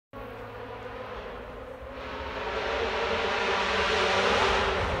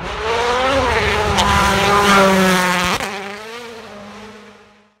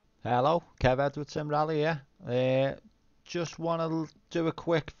Kev with Sim Rally here. Just want to do a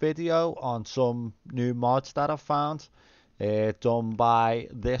quick video on some new mods that I've found, done by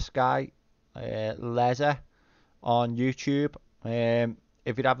this guy, Leza, on YouTube.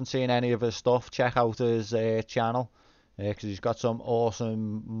 If you haven't seen any of his stuff, check out his channel, because he's got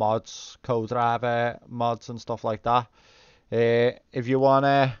some mods, co-driver mods and stuff like that. If you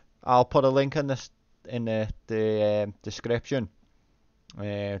wanna, I'll put a link in the description,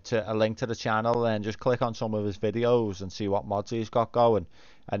 to a link to the channel, and just click on some of his videos and see what mods he's got going,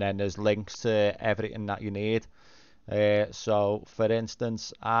 and then there's links to everything that you need. So for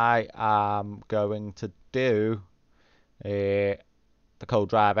instance, I am going to do the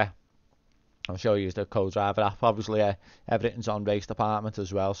co-driver. I'll show you the co-driver app. Obviously everything's on Race Department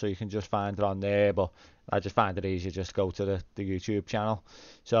as well, so you can just find it on there, but I just find it easier just go to the YouTube channel.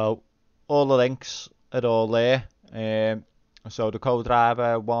 So all the links are all there. So the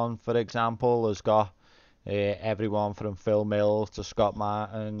co-driver one, for example, has got everyone from Phil Mills to Scott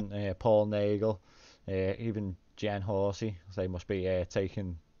Martin, Paul Nagel, even Jen Horsey. They must be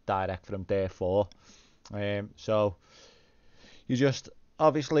taken direct from there 4. So you just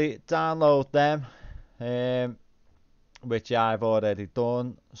obviously download them, which I've already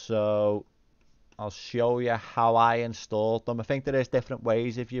done. So I'll show you how I installed them. I think there is different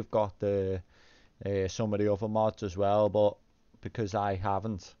ways if you've got the some of the other mods as well, but because I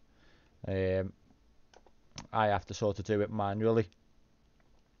haven't, I have to sort of do it manually.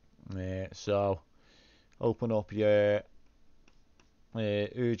 So open up your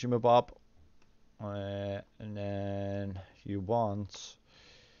Bob, and then you want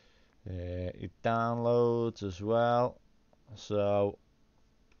your downloads as well. So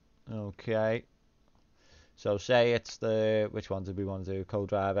okay, so say it's the, which one did we want to do,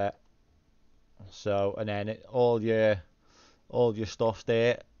 co-driver. So, and then all your stuff's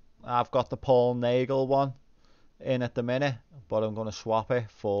there. I've got the Paul Nagel one in at the minute, but I'm going to swap it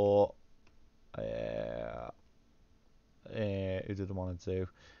for who did I want to do?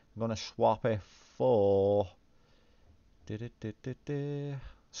 I'm going to swap it for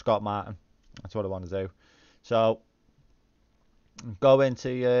Scott Martin. That's what I want to do. So go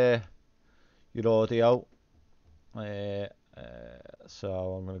into your audio.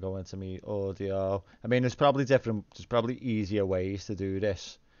 So I'm going to go into my audio. I mean, there's probably easier ways to do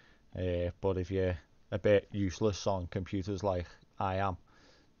this, but if you're a bit useless on computers like I am,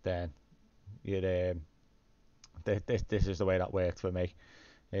 then you're this is the way that worked for me.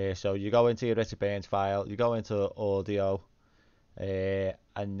 So you go into your Richard Burns file, you go into audio,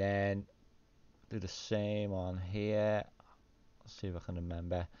 and then do the same on here. Let's see if I can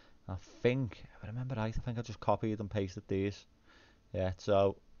remember. If I remember right, I think I just copied and pasted these. Yeah,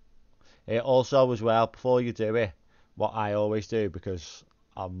 so also as well, before you do it, what I always do, because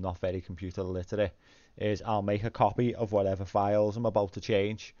I'm not very computer literate, is I'll make a copy of whatever files I'm about to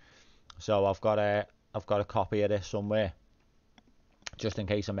change. So I've got a copy of this somewhere, just in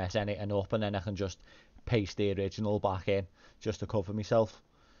case I mess anything up, and then I can just paste the original back in, just to cover myself.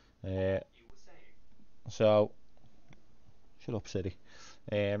 So shut up, Siri.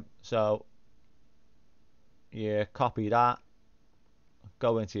 So you copy that,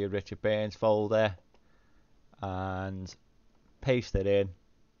 go into your Richard Burns folder and paste it in.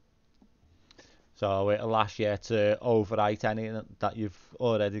 So it'll ask you to overwrite anything that you've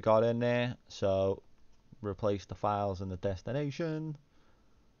already got in there. So replace the files in the destination,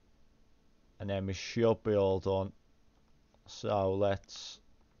 and then we should be all done. So let's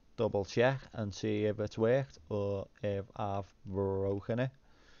double check and see if it's worked or if I've broken it.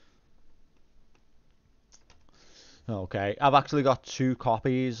 Okay, I've actually got 2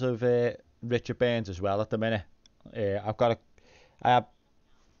 copies of Richard Burns as well at the minute. I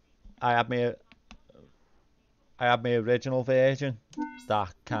had my original version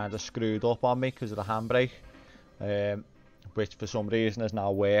that kind of screwed up on me because of the handbrake, which for some reason is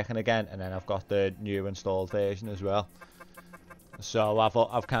now working again, and then I've got the new installed version as well. So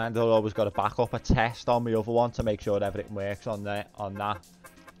I've kind of always got to back up a test on my other one to make sure everything works on that.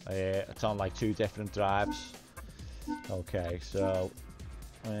 It's on like 2 different drives. Okay, so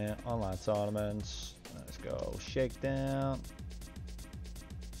online tournaments. Let's go shakedown.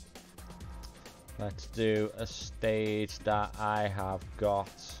 Let's do a stage that I have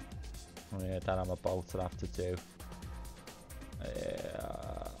got, that I'm about to have to do.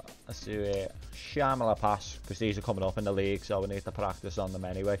 Let's do it. Shamala Pass, because these are coming up in the league, so we need to practice on them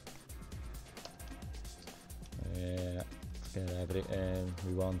anyway. Let's get everything.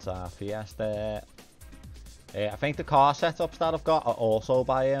 We want our Fiesta. I think the car setups that I've got are also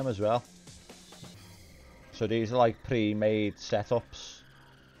by him as well. So these are like pre-made setups.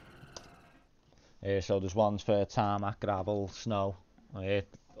 So there's ones for tarmac, gravel, snow.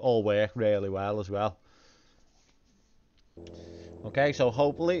 All work really well as well. Okay, so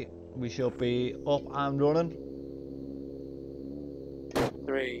hopefully we should be up and running.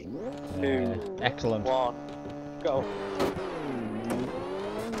 3, 2, excellent. 1, go.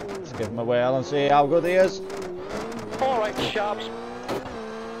 Let's give him a whirl and see how good he is. 4 right sharps,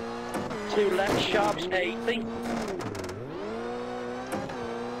 2 left sharps, 80.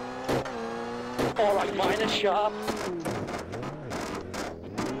 4 right minus sharp.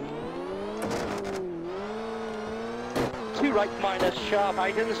 2 right minus sharp,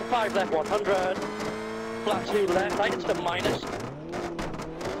 tightens, 5 left 100. Flat 2 left, tightens to minus.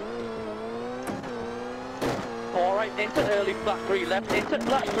 4 right into early, flat 3 left, into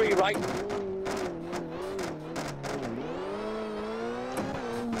flat 3 right.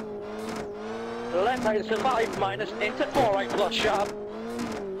 Left tightens to 5 minus, into 4 right plus sharp.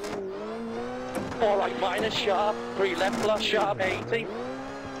 4 right minus sharp, 3 left plus sharp, 80.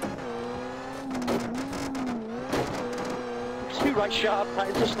 2 right sharp,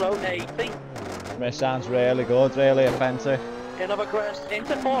 tightens to slow, 80. This sounds really good, really offensive. Another crest,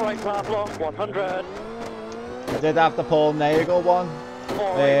 into 4 right half long, 100. I did have the Paul Nagel one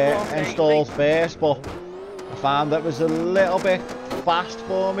 4 right long, installed 80. first, but I found it was a little bit fast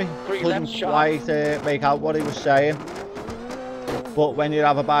for me. 3 Couldn't left sharp. quite make out what he was saying. But when you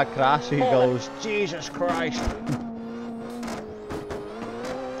have a bad crash, he goes, Jesus Christ.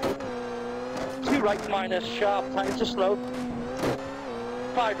 2 right minus sharp, tightens to slow.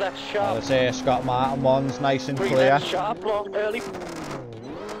 5 left sharp. Let's say Scott Martin one's nice and 3 clear. left sharp, long, early.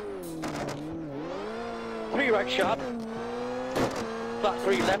 3 right sharp. Flat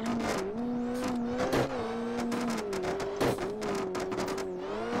 3 left.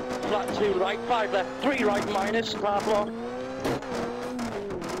 Flat 2 right, 5 left, 3 right minus, half long.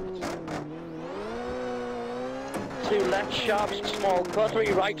 2 left sharps, small cut,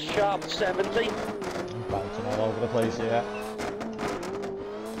 3 right sharp, 70. Bouncing all over the place here.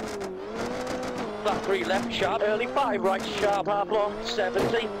 Flat 3 left sharp, early 5 right sharp, half long,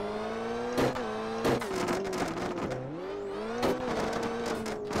 70.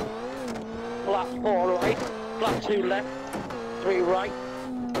 Flat 4 right, flat 2 left, 3 right.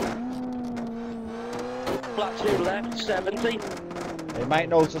 Flat 2 left, 70. You might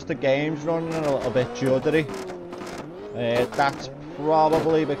notice the game's running a little bit juddery. That's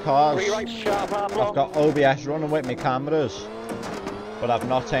probably because 3 right sharp, half I've long. got OBS running with my cameras, but I've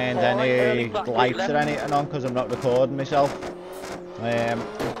not turned any lights or anything on because I'm not recording myself.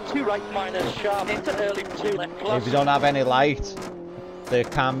 2 right minus sharp, into early 2 left plus. If you don't have any light, the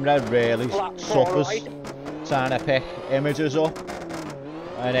camera really Flat 4 suffers right. trying to pick images up, 2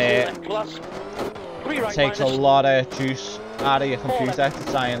 and left plus. 3 it right takes a minus. lot of juice out of your computer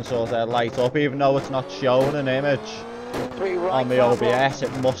to try and sort of light up, even though it's not showing an image 3 right on the half long. OBS.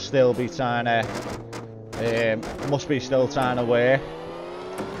 It must still be trying to still trying to work,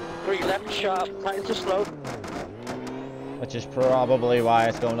 3 left sharp, tightens to slow. which is probably why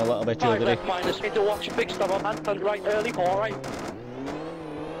it's going a little bit 5 juddery. left minus, into watch, big stop on hand, and right early, 4 right.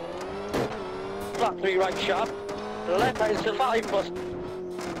 Flat 3 right sharp, left tightens to 5 plus.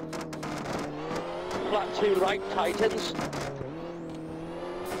 Flat 2 right tightens.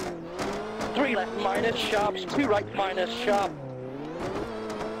 3 left minus sharps, 2 right minus sharp.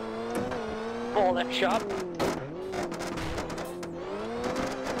 4 left sharp.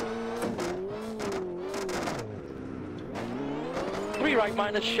 3 right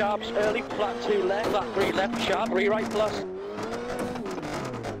minus sharps, early, flat 2 left, flat 3 left sharp, 3 right plus.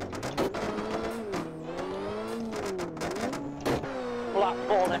 Flat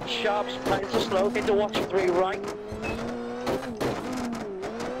 4 left sharps, tightens to slow, into watch, 3 right.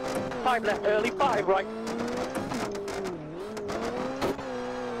 5 left early, 5 right.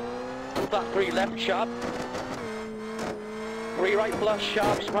 Flat 3 left sharp. 3 right plus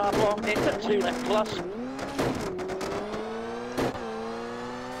sharps, half long, into 2 left plus.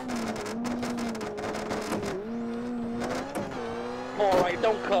 4 right,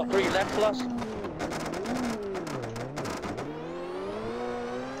 don't cut, 3 left plus.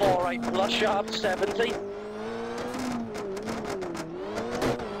 4 right plus sharp, 70.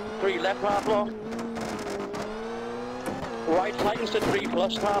 3 left half long. Right tightens to 3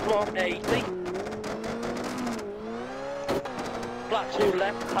 plus half long, 80. Flat 2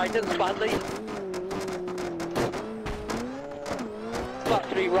 left, tightens badly. Flat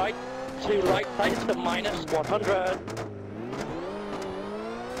 3 right, 2 right, tightens to minus 100.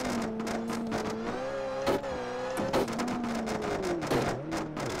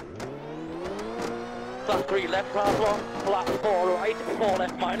 Flat 3 left, half long, flat 4 right, 4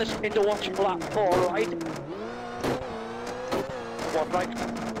 left minus, into watch, flat 4 right, 1 right,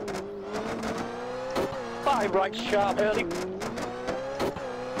 5 right, sharp early,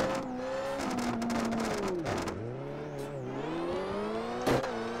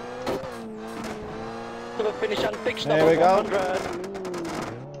 to the finish and big stop There we of go.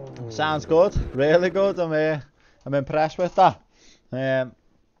 100. Sounds good, really good. I'm impressed with that.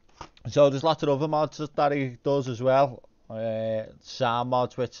 So there's lots of other mods that he does as well. Sound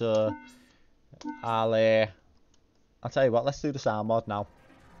mods, which I'll tell you what. Let's do the sound mod now.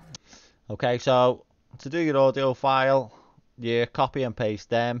 Okay, so to do your audio file, you copy and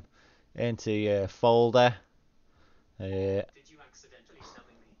paste them into your folder. Did you accidentally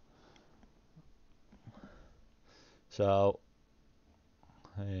selling me? So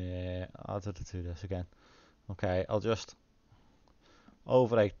I'll do this again. Okay, I'll just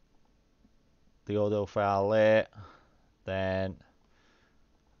overwrite the audio file there. Then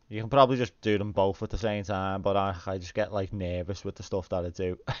you can probably just do them both at the same time, but I just get like nervous with the stuff that I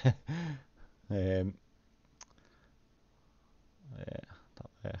do. Yeah,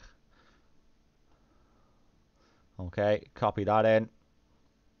 that'll work. Okay, copy that in.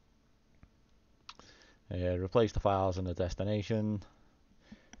 Replace the files in the destination.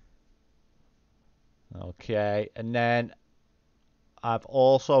 Okay, and then I've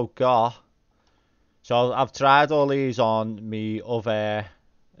also got, so I've tried all these on me other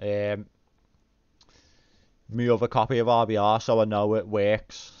copy of RBR, so I know it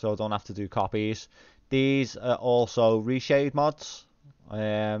works, so I don't have to do copies. These are also reshade mods.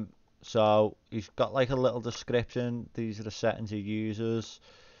 So he's got like a little description. These are the settings he uses.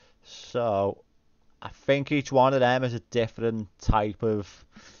 So I think each one of them is a different type of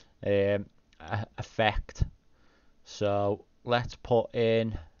effect. So let's put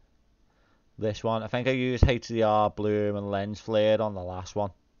in this one. I think I used HDR, bloom and lens flare on the last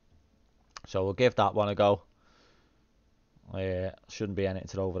one. So we'll give that one a go. Shouldn't be anything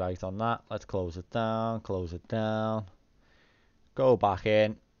to overwrite on that. Let's close it down, go back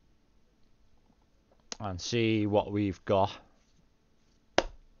in and see what we've got.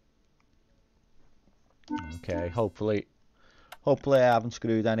 Okay, hopefully I haven't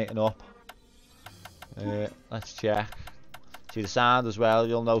screwed anything up. Let's check. See the sound as well,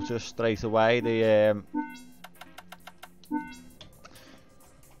 you'll notice straight away the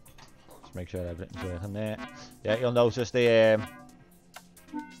let's make sure everything's working there. Yeah, you'll notice the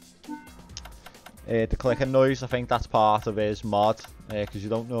clicking noise. I think that's part of his mod, because you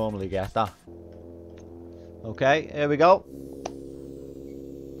don't normally get that. Okay, here we go.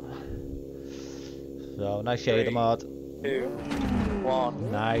 So, nice shader mod. 2,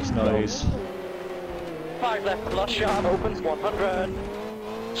 1. Nice noise. 5 left, plus sharp, opens 100.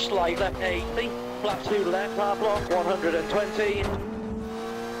 Slide left 80. Flat 2 left, half long, 120.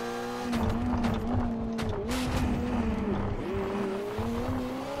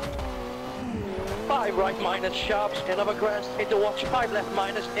 5 right minus sharps, in of a crest, into watch, 5 left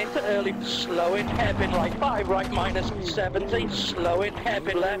minus, into early, slow in, hairpin right, 5 right minus, 70, slow in,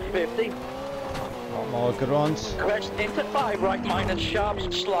 hairpin left, 50. One more grunt. Crest into 5 right minus sharps,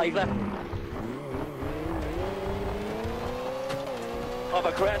 slide left. Of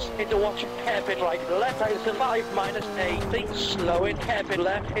a crest, into watch, hairpin right, left, into 5 minus 80, slow in, hairpin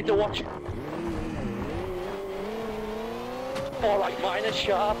left, into watch. 4 right minus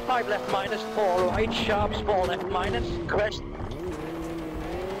sharp, 5 left minus, 4 right sharps, 4 left minus, crest.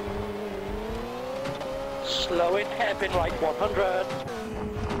 Slow in, hairpin right 100.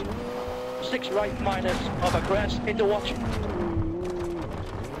 6 right minus, of a crest, into watch.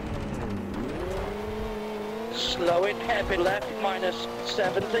 Slow in, hairpin left minus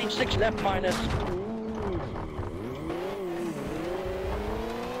 70, 6 left minus.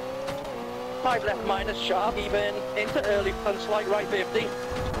 5 left minus sharp, even, into early and slight right 50.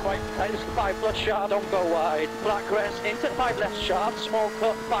 Right times 5 plus sharp, don't go wide. Black crest, into 5 left sharp, small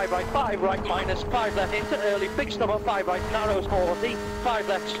cut, 5 right minus, 5 left into early, big stubber, 5 right narrows 40. 5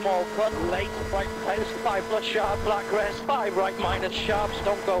 left small cut, late, right times 5 plus sharp, black crest, 5 right minus sharps,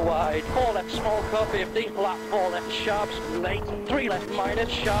 don't go wide. 4 left small cut, 50, flat 4 left sharps, late, 3 left minus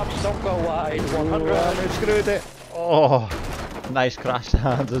sharps, don't go wide. 100. I screwed it. Oh. Nice crash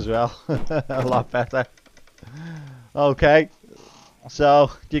sound as well. A lot better. Okay, so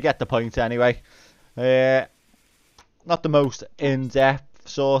you get the point anyway. Not the most in-depth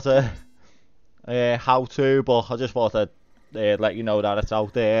sort of how-to, but I just thought I'd let you know that it's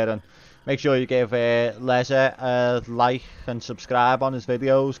out there, and make sure you give Leisure a like and subscribe on his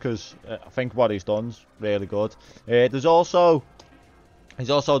videos, because I think what he's done's really good. He's also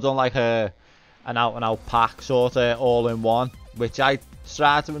done like a an out and out pack sort of all in one, which I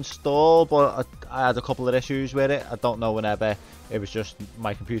tried to install, but I had a couple of issues with it. I don't know whenever it was just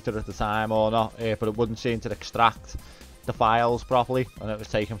my computer at the time or not, but it wouldn't seem to extract the files properly, and it was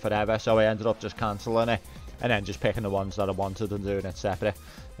taking forever, so I ended up just cancelling it and then just picking the ones that I wanted and doing it separate.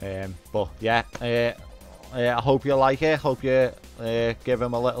 But yeah, I hope you like it. Hope you give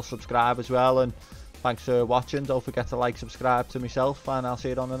him a little subscribe as well, and thanks for watching. Don't forget to like, subscribe to myself, and I'll see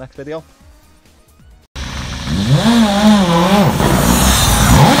you on the next video.